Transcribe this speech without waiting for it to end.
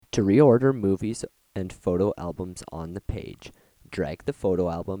To reorder movies and photo albums on the page, drag the photo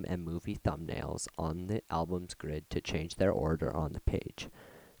album and movie thumbnails on the album's grid to change their order on the page.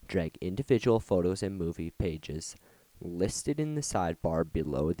 Drag individual photos and movie pages listed in the sidebar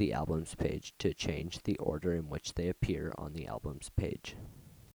below the album's page to change the order in which they appear on the album's page.